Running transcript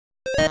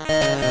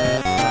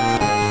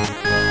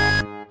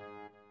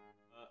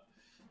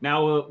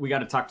Now we got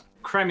to talk to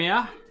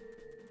Cremia.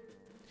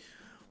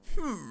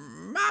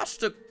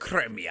 Master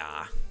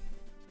Cremia.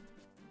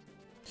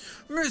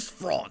 Miss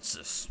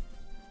Francis.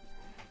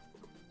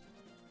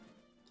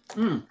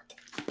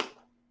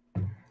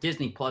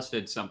 Disney Plus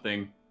did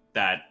something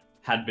that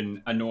had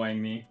been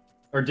annoying me,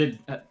 or did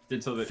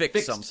something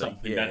Fix something.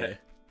 something.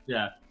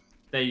 Yeah.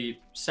 They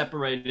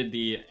separated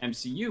the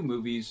MCU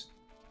movies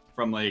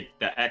from like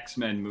the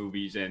X-Men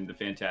movies and the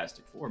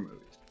Fantastic Four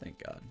movies.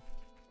 Thank God.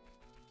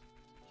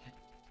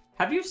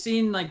 Have you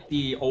seen like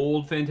the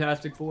old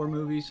Fantastic Four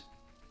movies?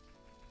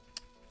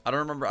 I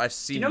don't remember. I've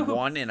seen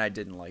one and I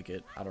didn't like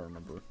it. I don't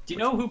remember. Do you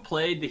know who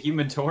played the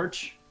Human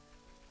Torch?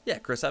 Yeah,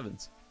 Chris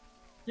Evans.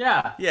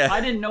 Yeah. Yeah. I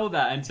didn't know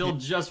that until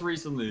just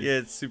recently. Yeah,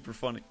 it's super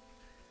funny.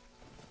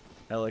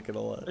 I like it a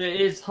lot.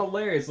 It's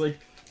hilarious. Like,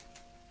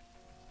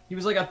 he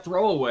was like a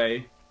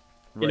throwaway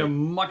in a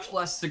much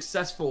less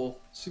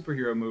successful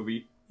superhero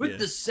movie with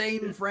the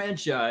same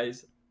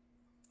franchise.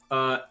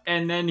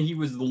 And then he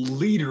was the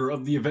leader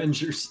of the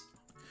Avengers.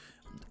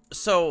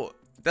 So,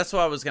 that's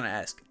what I was going to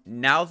ask.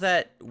 Now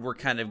that we're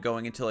kind of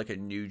going into like a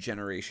new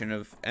generation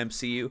of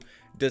MCU,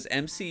 does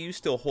MCU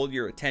still hold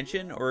your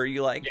attention? Or are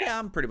you like, yeah,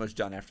 I'm pretty much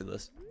done after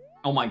this?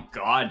 Oh my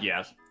God,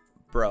 yes.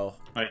 Bro.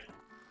 Like,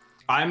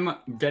 I'm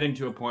getting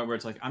to a point where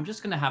it's like, I'm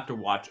just going to have to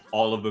watch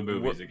all of the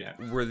movies again.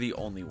 We're the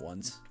only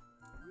ones.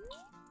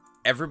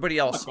 Everybody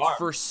else,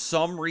 for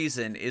some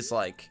reason, is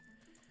like,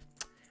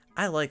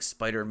 I like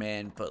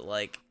Spider-Man, but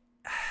like,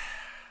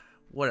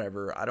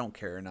 whatever, I don't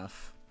care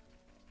enough.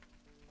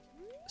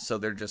 So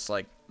they're just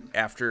like,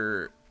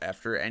 after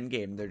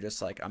Endgame, they're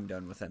just like, I'm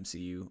done with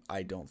MCU.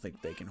 I don't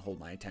think they can hold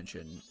my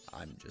attention.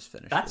 I'm just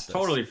finished. That's with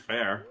totally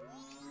fair.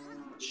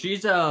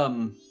 She's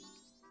oh,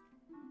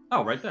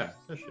 right there.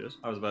 There she is.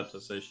 I was about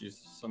to say she's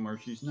somewhere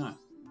she's not.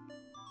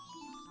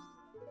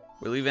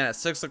 We're leaving at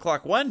 6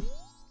 o'clock. When?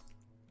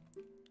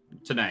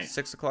 Tonight.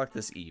 6 o'clock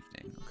this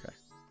evening. Okay.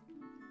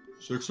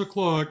 6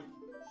 o'clock.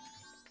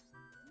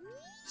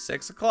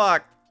 6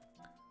 o'clock.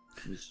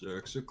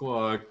 6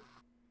 o'clock.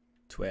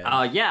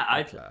 12. Yeah,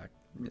 12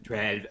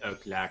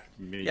 o'clock.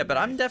 Yeah, but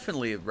I'm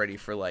definitely ready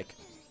for like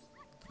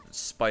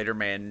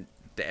Spider-Man,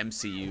 the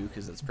MCU,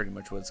 because that's pretty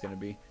much what it's gonna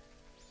be.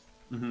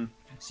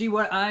 See,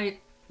 what I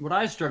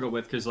struggle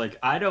with, because like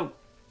I don't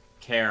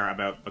care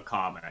about the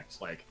comics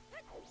like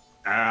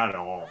at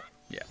all.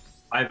 Yeah.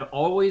 I've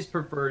always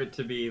preferred it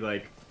to be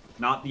like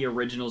not the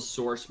original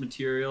source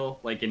material,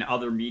 like in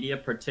other media,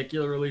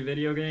 particularly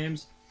video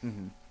games.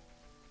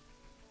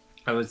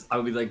 I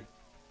would be like,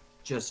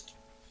 just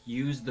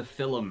use the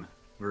film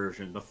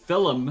version. The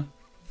film.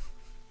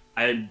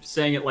 I'm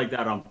saying it like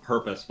that on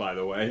purpose, by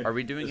the way. Are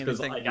we doing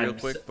anything real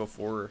quick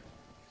before?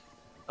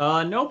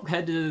 Nope.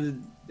 Head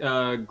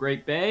to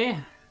Great Bay,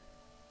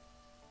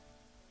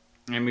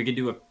 and we can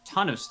do a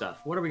ton of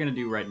stuff. What are we gonna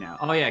do right now?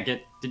 Oh yeah,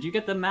 did you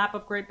get the map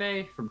of Great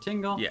Bay from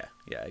Tingle? Yeah,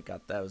 I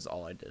got that. Was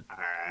all I did.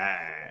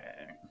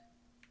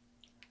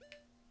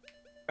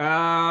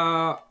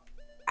 Alright.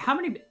 How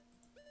many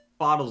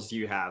bottles do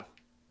you have?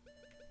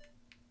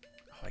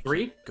 Oh, I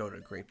 3? Can't go to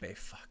Great Bay.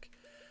 Fuck.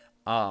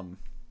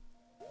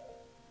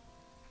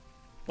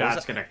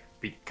 That's gonna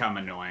become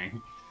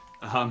annoying.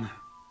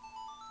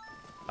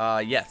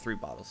 Yeah, 3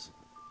 bottles.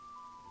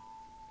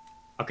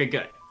 Okay,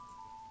 good.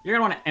 You're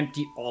gonna want to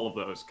empty all of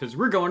those because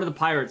we're going to the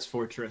Pirates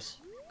Fortress.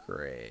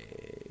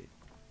 Great.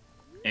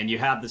 And you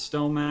have the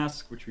stone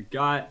mask, which we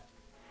got.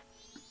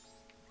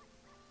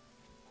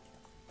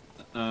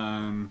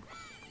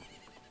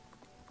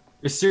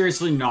 It's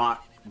seriously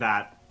not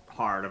that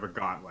hard of a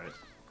gauntlet.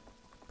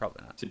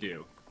 Probably not to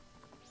do.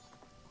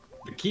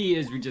 The key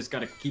is we just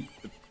gotta keep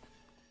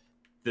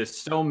the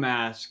stone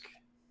mask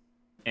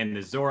and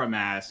the Zora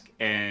mask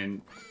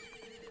and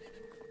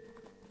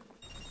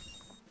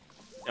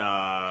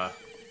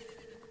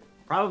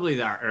probably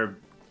that, or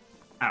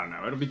I don't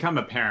know. It'll become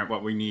apparent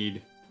what we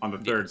need on the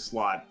third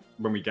slot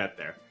when we get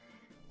there.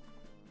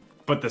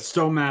 But the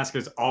stone mask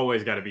has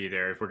always got to be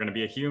there. If we're gonna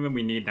be a human,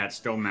 we need that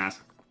stone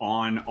mask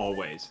on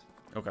always.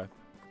 Okay.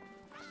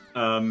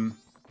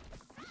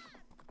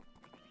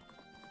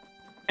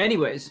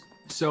 Anyways,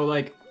 so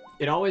like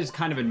it always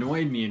kind of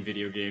annoyed me in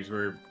video games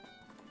where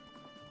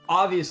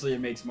obviously it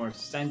makes more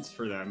sense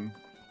for them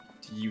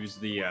to use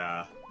the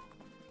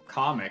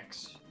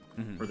comics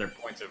for their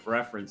points of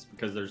reference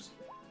because there's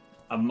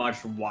a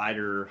much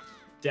wider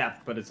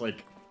depth, but it's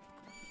like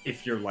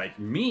if you're like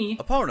me,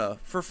 Epona,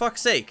 for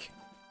fuck's sake,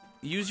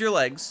 use your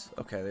legs.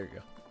 Okay, there you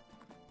go.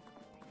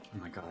 Oh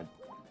my god.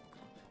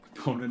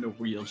 Going in a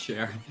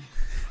wheelchair.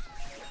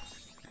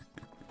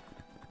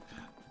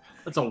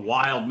 That's a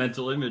wild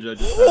mental image I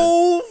just had.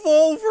 Move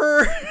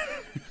over!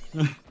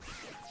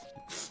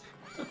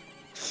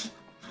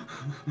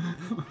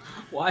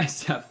 Why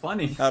is that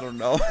funny? I don't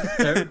know.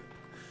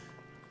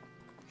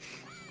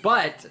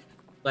 But,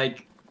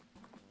 like,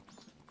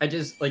 I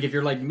just, like, if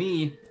you're like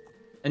me,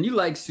 and you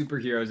like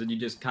superheroes and you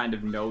just kind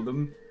of know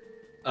them,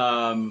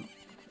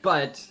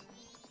 but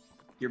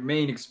your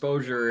main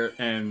exposure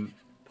and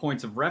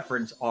points of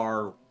reference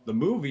are the the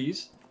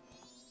movies,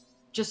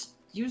 just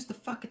use the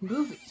fucking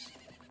movies.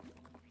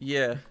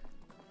 Yeah.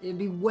 It'd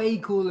be way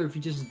cooler if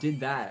you just did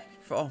that.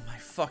 Oh my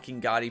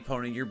fucking god,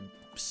 Epona, you're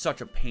such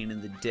a pain in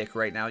the dick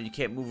right now. You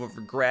can't move over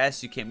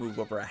grass. You can't move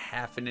over a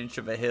half an inch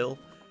of a hill.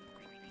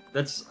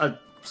 That's at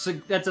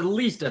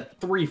least a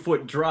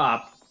 3-foot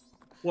drop.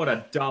 What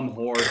a dumb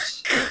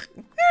horse.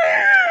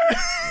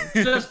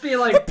 Just be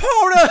like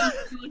Epona!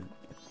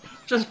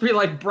 Just be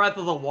like Breath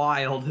of the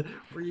Wild,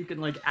 where you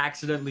can like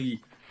accidentally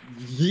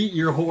yeet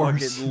your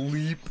horse. Fucking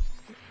leap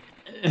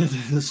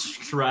into the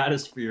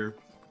stratosphere.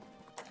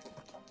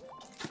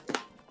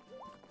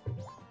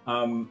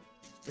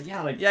 But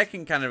yeah, like... Yeah, I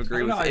can kind of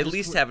agree with at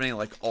least just... having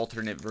like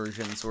alternate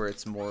versions where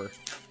it's more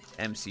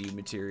MCU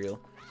material.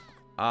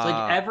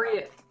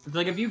 It's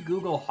like if you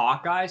Google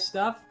Hawkeye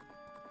stuff,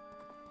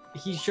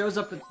 he shows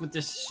up with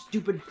this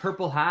stupid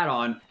purple hat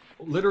on,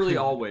 literally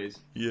always.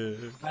 Yeah.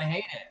 I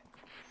hate it.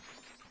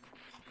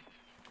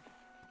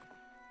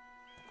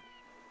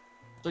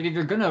 It's like if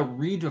you're gonna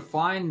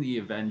redefine the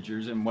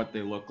Avengers and what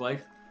they look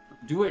like,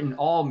 do it in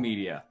all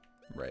media.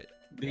 Right.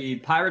 The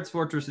Pirate's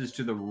Fortress is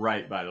to the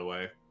right, by the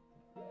way.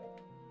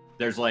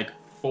 There's like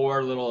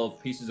 4 little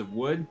pieces of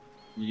wood.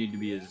 You need to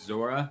be a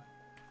Zora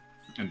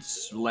and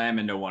slam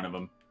into one of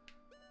them.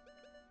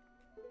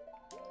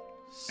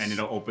 And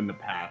it'll open the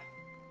path.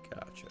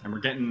 Gotcha. And we're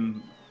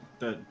getting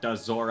the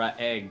Zora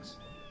eggs.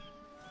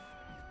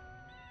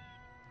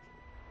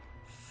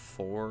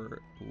 4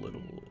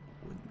 little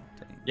wooden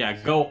things. Yeah,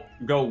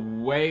 go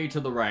way to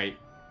the right.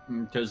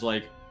 Because,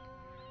 like,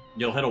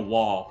 you'll hit a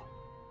wall.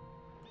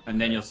 And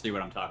then you'll see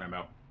what I'm talking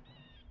about.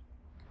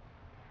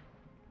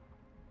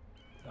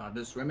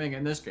 The swimming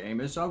in this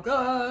game is so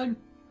good.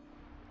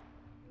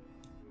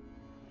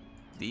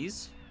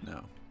 These?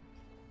 No.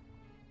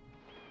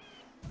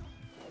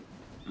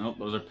 Nope,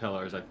 those are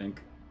pillars, I think.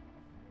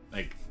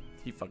 Like,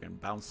 he fucking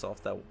bounced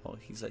off that wall.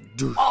 He said,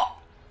 dude. Oh!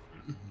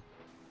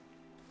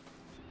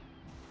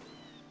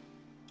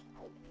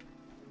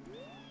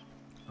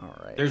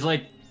 Alright. There's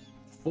like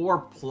 4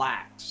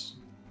 plaques.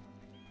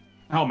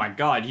 Oh my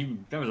god,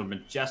 that was a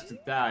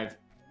majestic dive.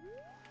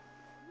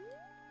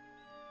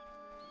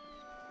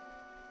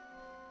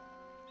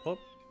 Oh.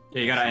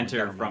 Yeah, you gotta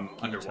enter from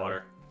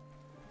underwater.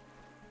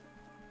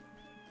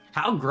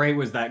 How great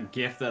was that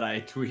GIF that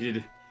I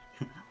tweeted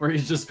where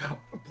he's just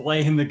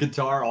playing the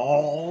guitar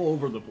all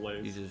over the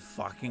place? He's just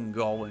fucking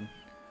going.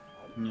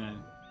 Yeah.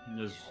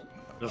 Just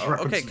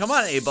okay, come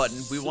on, A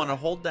button. We want to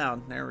hold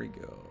down. There we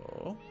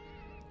go.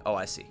 Oh,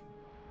 I see.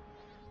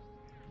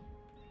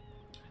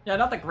 Yeah,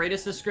 not the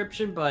greatest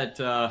description, but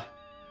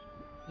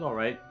it's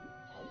alright.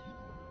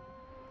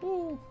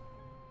 Ooh.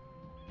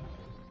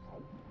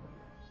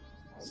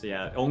 So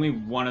yeah, only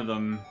one of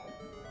them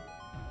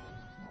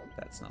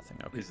That's nothing.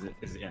 Okay.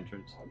 is the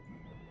entrance.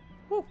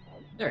 Woo.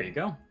 There you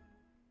go.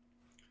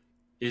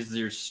 Is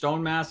your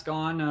stone mask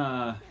on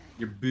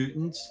your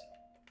bootins?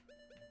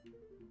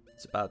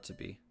 It's about to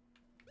be.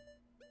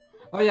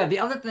 Oh yeah, the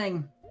other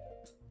thing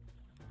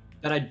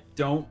that I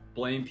don't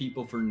blame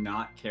people for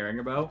not caring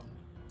about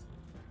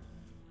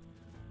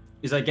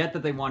is I get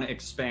that they want to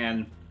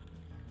expand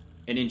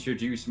and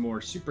introduce more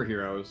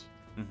superheroes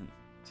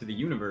to the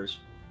universe.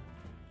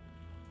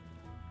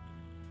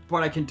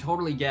 But I can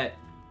totally get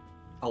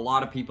a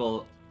lot of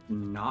people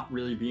not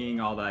really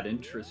being all that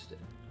interested.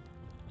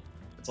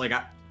 It's like,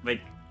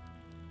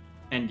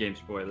 endgame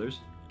spoilers.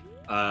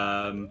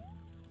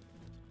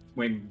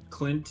 When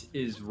Clint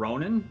is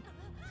Ronin,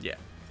 yeah,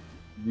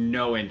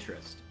 no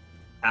interest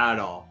at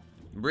all.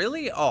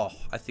 Really? Oh,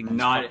 I think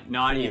not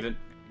cool. even.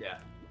 Yeah.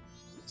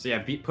 So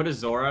yeah, put a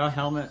Zora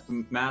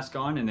mask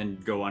on and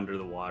then go under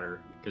the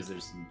water because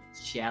there's some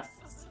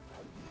chests,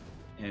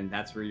 and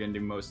that's where you're gonna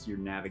do most of your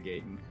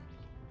navigating.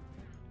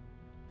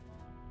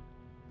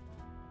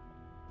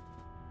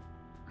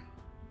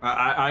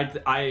 I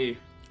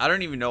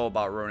don't even know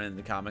about Ronin in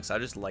the comics. I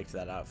just liked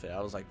that outfit.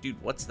 I was like,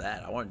 dude, what's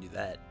that? I want to do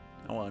that.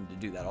 I want him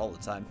to do that all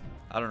the time.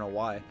 I don't know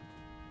why.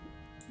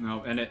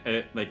 No, and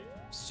it like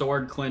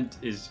Sword Clint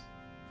is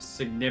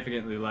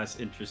significantly less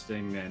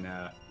interesting than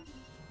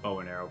bow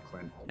and arrow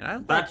Clint.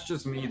 And that's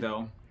just me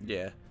though.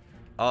 Yeah.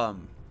 I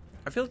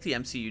feel like the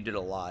MCU did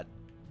a lot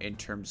in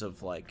terms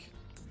of like,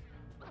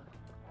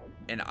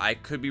 and I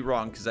could be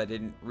wrong because I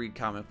didn't read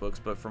comic books,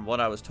 but from what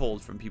I was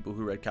told from people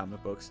who read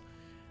comic books,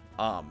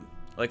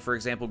 like for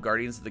example,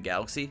 Guardians of the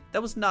Galaxy,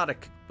 that was not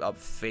a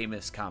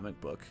famous comic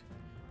book.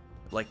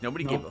 Like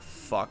nobody gave a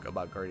fuck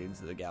about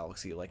Guardians of the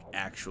Galaxy, like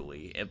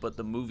actually, but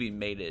the movie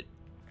made it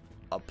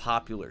a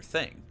popular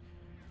thing.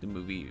 The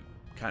movie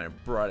kind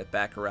of brought it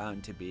back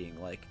around to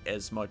being like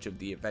as much of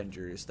the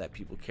Avengers that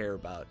people care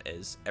about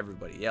as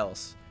everybody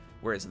else.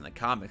 Whereas in the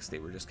comics, they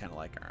were just kind of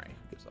like, all right,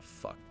 who gives a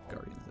fuck?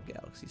 Guardians of the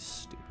Galaxy,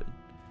 stupid.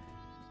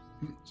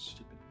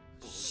 Stupid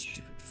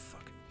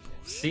fucking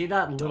bullshit. See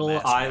that little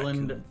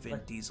island? Raccoon,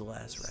 Vin Diesel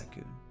ass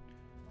raccoon.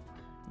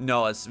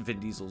 No, it's Vin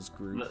Diesel's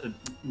Groot.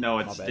 No,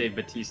 it's Dave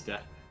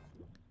Bautista.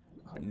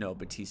 No,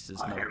 Bautista's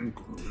not.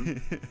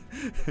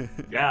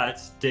 Yeah,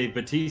 it's Dave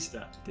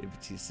Bautista. Dave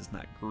Bautista's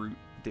not Groot.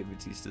 Dave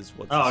Bautista's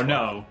what's Oh,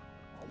 no.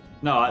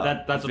 No,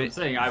 that's what I'm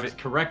saying. I was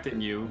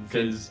correcting you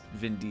because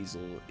Vin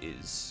Diesel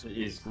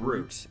is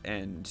Groot,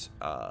 and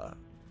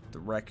the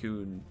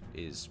raccoon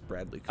is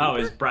Bradley Cooper. Oh,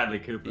 it's Bradley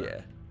Cooper.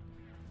 Yeah.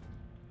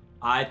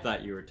 I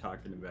thought you were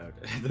talking about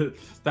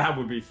that.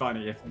 Would be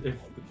funny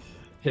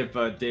if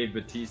Dave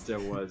Bautista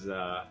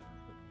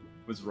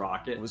was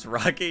Rocket. Was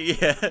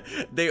Rocket? Yeah.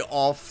 They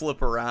all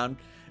flip around.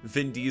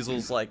 Vin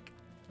Diesel's like,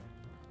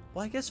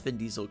 well, I guess Vin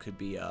Diesel could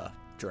be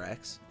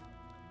Drax.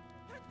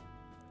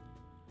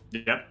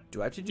 Yep.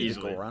 Do I have to do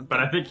the go around? But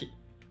I think,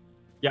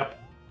 yep.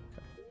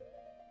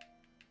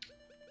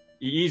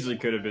 He easily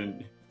could have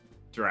been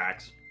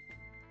Drax.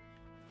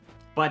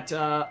 But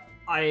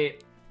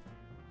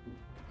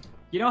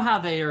you know how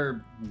they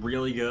are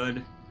really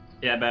good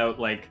about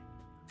like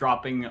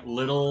dropping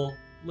little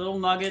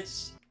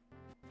nuggets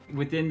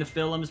within the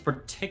films,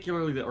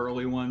 particularly the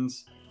early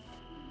ones.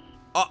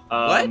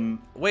 What?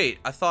 Wait,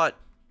 I thought.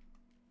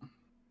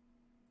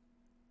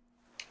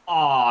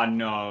 Oh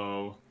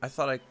no! I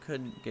thought I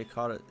couldn't get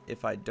caught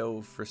if I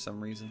dove for some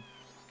reason.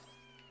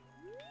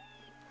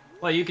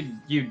 Well, you could.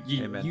 You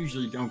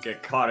usually don't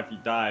get caught if you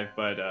dive,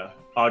 but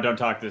oh, don't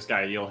talk to this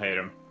guy. You'll hate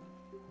him.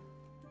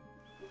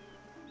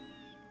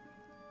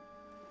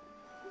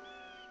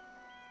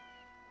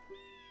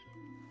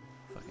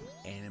 Fucking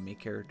anime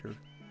character,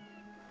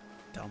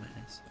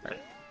 dumbass. Right.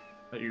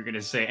 I thought you were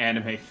gonna say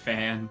anime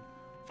fan.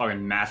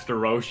 Fucking Master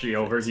Roshi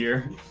over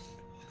here.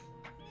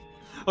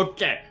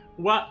 Okay.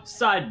 Well,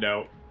 side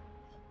note,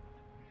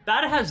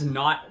 that has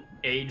not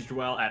aged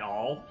well at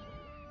all.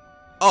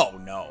 Oh,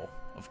 no.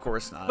 Of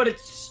course not. But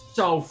it's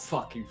so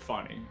fucking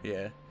funny.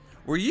 Yeah.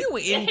 Were you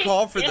in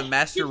call for the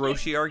Master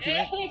Roshi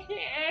argument?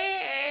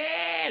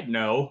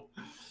 No.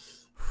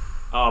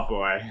 Oh,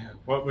 boy.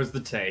 What was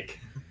the take?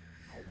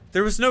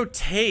 There was no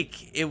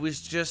take. It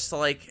was just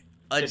like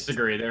a...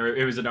 Disagree.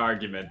 It was an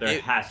argument.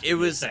 There has to be It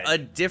was a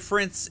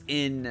difference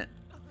in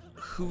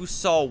who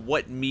saw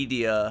what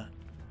media...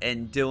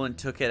 and Dylan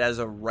took it as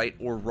a right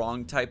or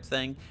wrong type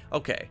thing.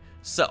 Okay,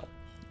 so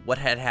what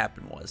had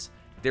happened was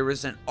there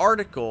was an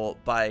article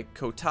by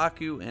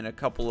Kotaku and a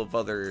couple of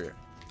other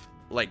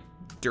like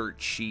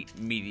dirt sheet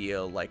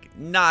media, like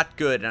not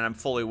good, and I'm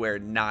fully aware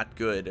not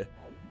good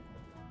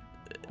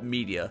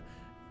media.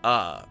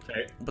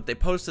 Okay. But they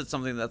posted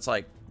something that's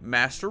like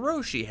Master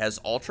Roshi has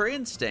Ultra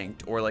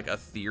Instinct, or like a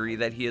theory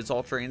that he has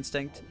Ultra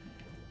Instinct.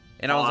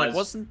 And I was like,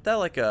 wasn't that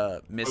like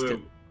a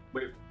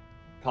Wait.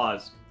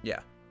 Pause. Yeah.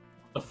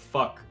 The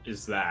fuck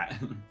is that?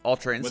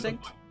 Ultra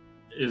Instinct?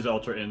 Is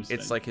Ultra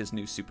Instinct. It's like his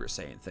new Super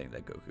Saiyan thing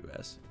that Goku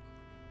has.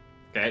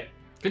 Okay.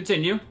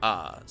 Continue.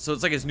 So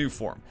it's like his new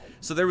form.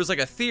 So there was like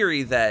a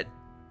theory that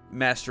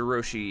Master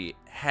Roshi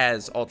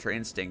has Ultra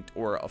Instinct,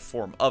 or a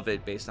form of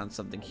it based on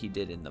something he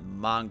did in the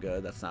manga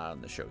that's not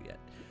on the show yet.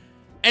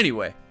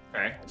 Anyway.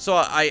 Okay. So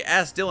I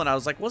asked Dylan, I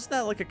was like, wasn't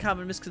that like a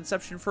common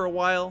misconception for a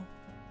while?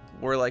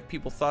 Where like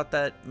people thought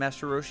that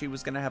Master Roshi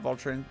was going to have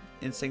Ultra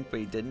Instinct,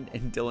 but he didn't?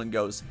 And Dylan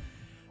goes...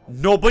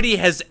 Nobody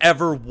has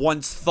ever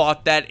once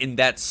thought that, and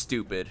that's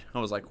stupid. I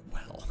was like,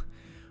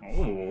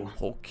 well,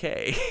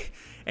 okay.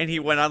 And he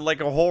went on like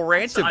a whole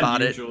rant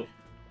about it.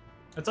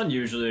 That's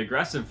unusually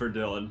aggressive for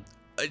Dylan.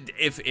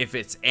 If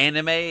it's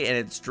anime and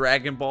it's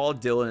Dragon Ball,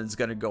 Dylan is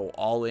gonna go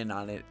all in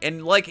on it.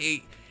 And like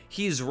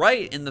he's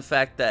right in the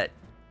fact that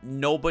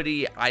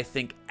nobody, I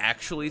think,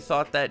 actually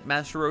thought that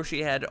Master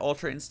Roshi had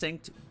Ultra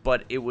Instinct,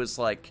 but it was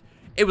like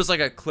a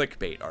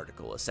clickbait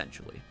article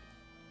essentially.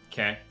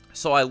 Okay.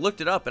 So I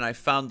looked it up and I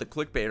found the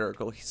clickbait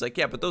article. He's like,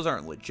 yeah, but those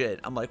aren't legit.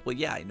 I'm like, well,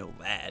 yeah, I know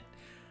that.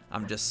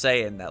 I'm just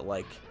saying that,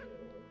 like,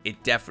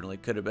 it definitely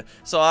could have been.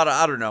 So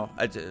I don't know.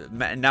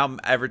 Now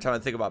every time I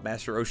think about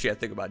Master Roshi, I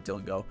think about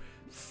Dylan go,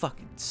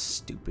 fucking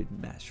stupid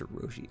Master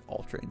Roshi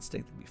Ultra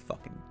Instinct would be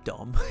fucking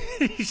dumb.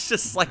 He's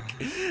just, like,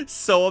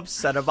 so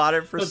upset about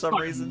it for some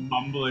reason.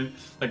 Mumbling,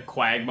 like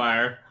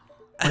Quagmire.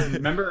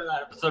 Remember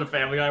that episode of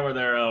Family Guy where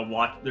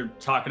they're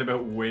talking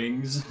about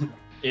wings?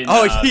 He's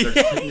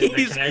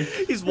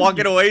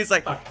walking away. He's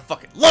like,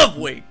 fucking love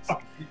wings.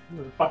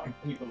 Fucking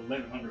people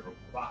living under a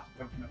rock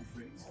don't know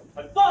wings.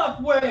 I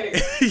love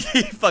wings.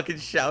 He fucking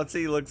shouts.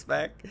 He looks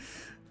back.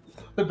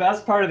 The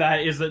best part of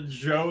that is that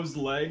Joe's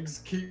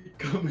legs keep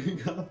coming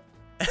up.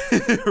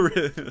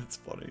 Really? That's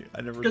funny.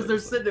 I never. Because they're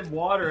sitting in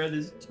water and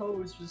his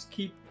toes just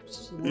keep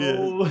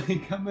slowly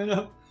coming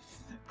up.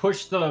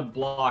 Push the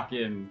block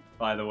in,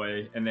 by the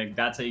way, and then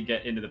that's how you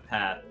get into the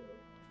path.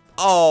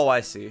 Oh,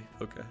 I see.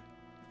 Okay.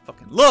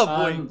 Fucking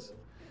love wings.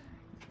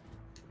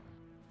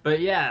 But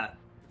yeah,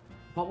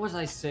 what was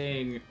I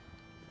saying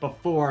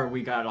before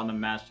we got on the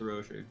Master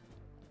Roshi?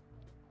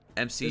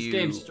 MCU. This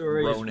game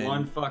story is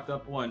one fucked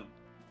up one.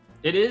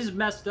 It is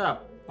messed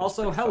up.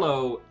 Also,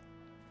 hello.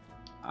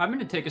 I'm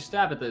gonna take a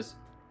stab at this.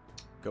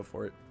 Go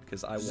for it,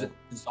 because I won't.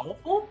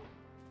 Zolflol?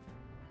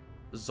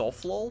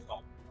 Zolflol?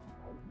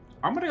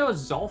 I'm gonna go with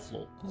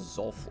Zolflol.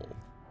 Zolflol.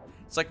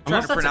 It's like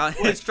trying to pronounce.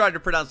 It's trying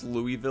to pronounce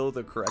Louisville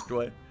the correct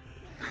way.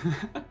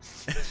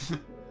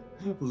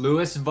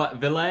 Louisville?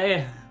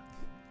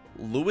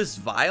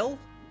 Louisville?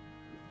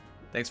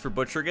 Thanks for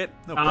butchering it.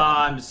 No problem.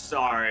 I'm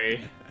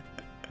sorry.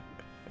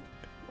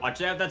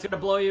 Watch out, that's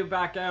gonna blow you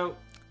back out.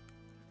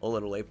 A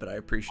little late, but I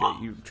appreciate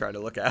you trying to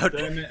look out.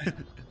 Damn it.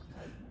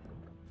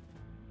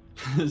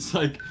 It's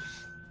like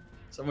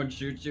someone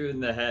shoots you in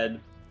the head.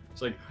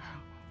 It's like,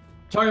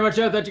 Tony, watch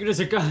out, that's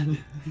a gun.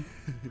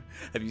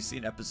 Have you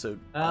seen episode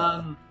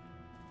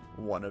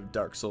 1 of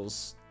Dark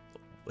Souls?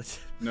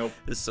 Nope.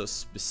 This is so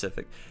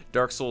specific.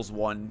 Dark Souls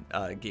 1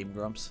 Game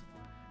Grumps.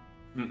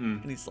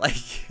 Mm-mm. And he's like,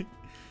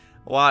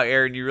 wow,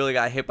 Aaron, you really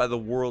got hit by the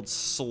world's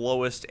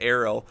slowest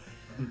arrow.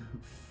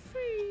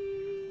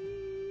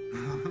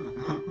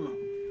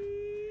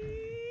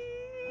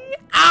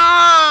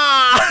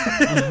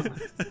 Ah!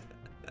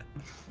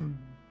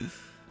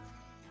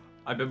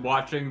 I've been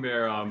watching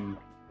their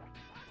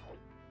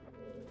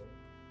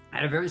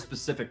at a very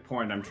specific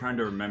point. I'm trying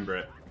to remember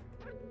it.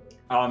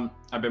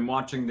 I've been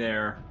watching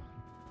their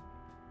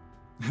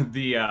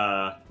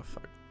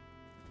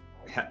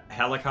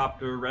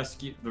helicopter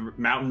rescue, the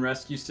mountain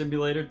rescue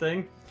simulator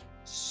thing.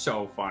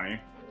 So funny.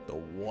 The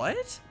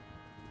what?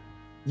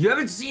 You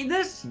haven't seen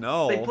this?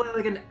 No. They play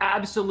like an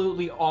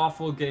absolutely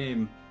awful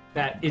game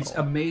that it's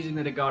amazing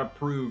that it got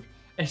approved.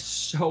 It's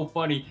so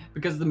funny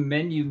because the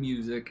menu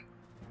music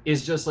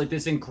is just like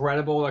this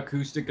incredible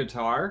acoustic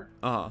guitar.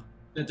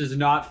 That does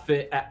not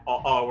fit at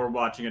all. Oh, we're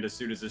watching it as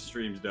soon as the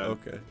stream's done.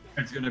 Okay.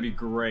 It's gonna be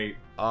great.